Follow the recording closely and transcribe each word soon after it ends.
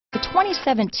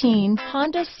2017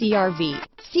 Honda CR-V.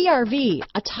 CR-V,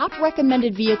 a top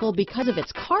recommended vehicle because of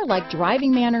its car-like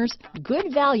driving manners,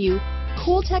 good value,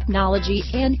 cool technology,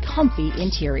 and comfy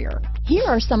interior. Here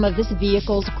are some of this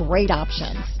vehicle's great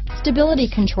options: stability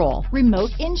control,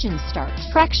 remote engine start,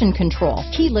 traction control,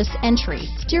 keyless entry,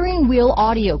 steering wheel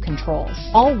audio controls,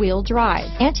 all-wheel drive,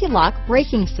 anti-lock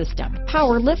braking system,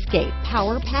 power liftgate,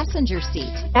 power passenger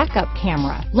seat, backup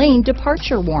camera, lane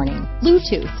departure warning,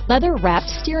 Bluetooth, leather-wrapped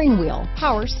steering wheel,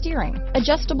 power steering,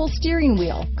 adjustable steering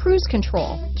wheel, cruise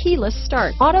control, keyless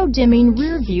start, auto-dimming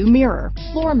rear view mirror,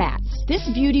 floor mats. This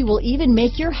beauty will even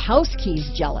make your house keys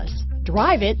jealous.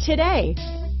 Drive it today.